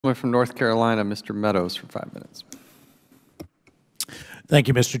Gentleman from North Carolina, Mr. Meadows, for 5 minutes. Thank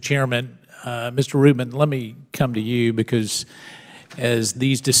you, Mr. Chairman. Mr. Rubin, let me come to you because as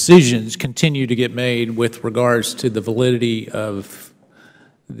these decisions continue to get made with regards to the validity of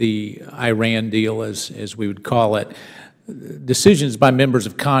the Iran deal, as we would call it, decisions by members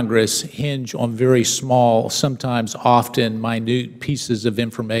of Congress hinge on very small, sometimes often minute pieces of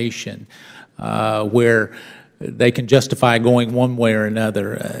information where they can justify going one way or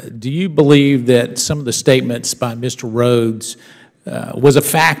another. Do you believe that some of the statements by Mr. Rhodes was a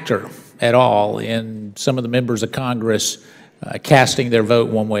factor at all in some of the members of Congress casting their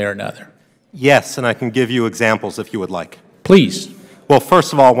vote one way or another? Yes, and I can give you examples if you would like. Please. Well,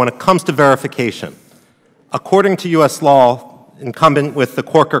 first of all, when it comes to verification, according to U.S. law, incumbent with the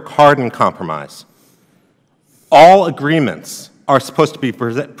Corker-Cardin Compromise, all agreements are supposed to be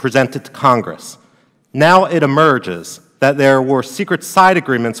presented to Congress. Now it emerges that there were secret side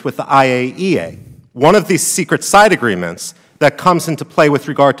agreements with the IAEA. One of these secret side agreements that comes into play with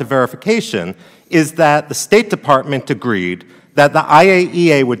regard to verification is that the State Department agreed that the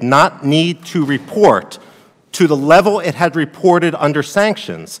IAEA would not need to report to the level it had reported under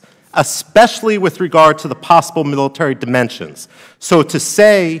sanctions, especially with regard to the possible military dimensions. So to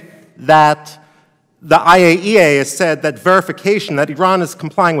say that the IAEA has said that verification, that Iran is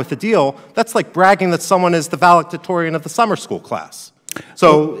complying with the deal, that's like bragging that someone is the valedictorian of the summer school class.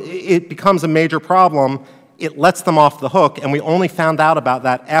 So it becomes a major problem. It lets them off the hook, and we only found out about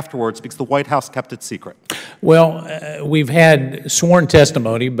that afterwards because the White House kept it secret. Well, we've had sworn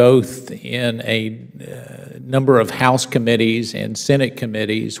testimony both in a number of House committees and Senate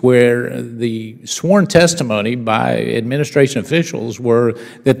committees where the sworn testimony by administration officials were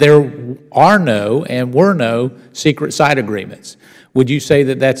that there are no and were no secret side agreements. Would you say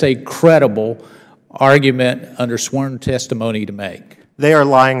that that's a credible argument under sworn testimony to make? They are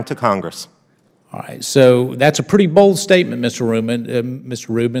lying to Congress. All right, so that's a pretty bold statement, Mr.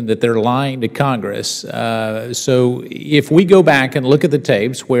 Rubin, that they're lying to Congress. So if we go back and look at the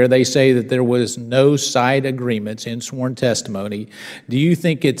tapes where they say that there was no side agreements in sworn testimony, do you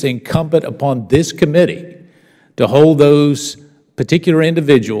think it's incumbent upon this committee to hold those particular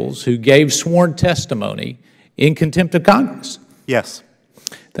individuals who gave sworn testimony in contempt of Congress? Yes.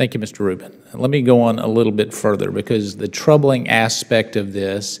 Thank you, Mr. Rubin. Let me go on a little bit further because the troubling aspect of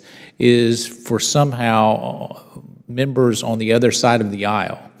this is for somehow members on the other side of the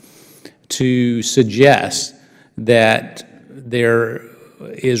aisle to suggest that there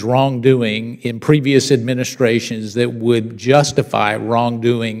is wrongdoing in previous administrations that would justify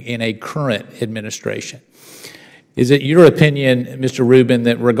wrongdoing in a current administration. Is it your opinion, Mr. Rubin,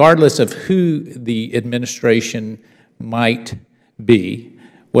 that regardless of who the administration might be,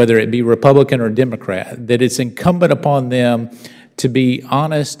 whether it be Republican or Democrat, that it's incumbent upon them to be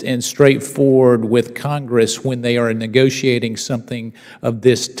honest and straightforward with Congress when they are negotiating something of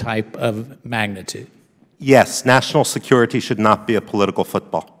this type of magnitude? Yes, national security should not be a political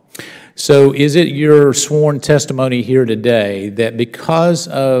football. So is it your sworn testimony here today that because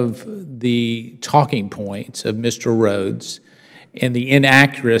of the talking points of Mr. Rhodes and the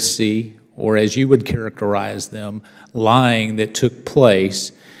inaccuracy, or as you would characterize them, lying that took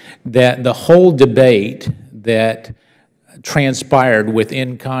place, that the whole debate that transpired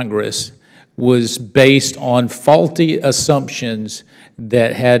within Congress was based on faulty assumptions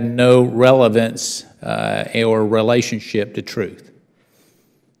that had no relevance or relationship to truth?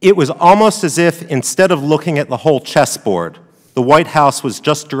 It was almost as if instead of looking at the whole chessboard, the White House was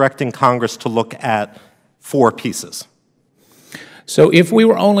just directing Congress to look at 4 pieces. So if we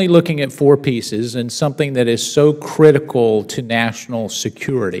were only looking at 4 pieces and something that is so critical to national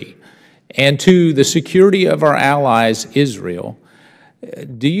security and to the security of our allies, Israel,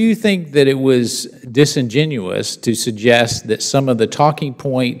 do you think that it was disingenuous to suggest that some of the talking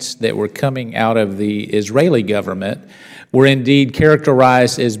points that were coming out of the Israeli government were indeed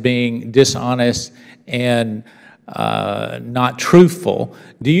characterized as being dishonest and not truthful?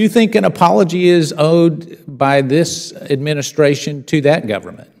 Do you think an apology is owed by this administration to that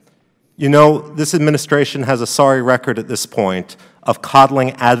government? You know, this administration has a sorry record at this point of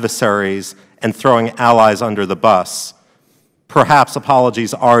coddling adversaries and throwing allies under the bus. Perhaps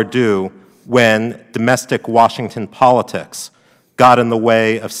apologies are due when domestic Washington politics got in the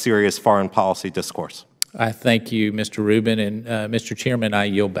way of serious foreign policy discourse. I thank you, Mr. Rubin, and Mr. Chairman, I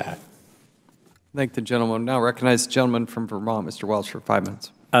yield back. Thank the gentleman. Now recognize the gentleman from Vermont, Mr. Welch, for 5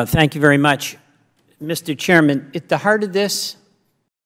 minutes. Thank you very much. Mr. Chairman, at the heart of this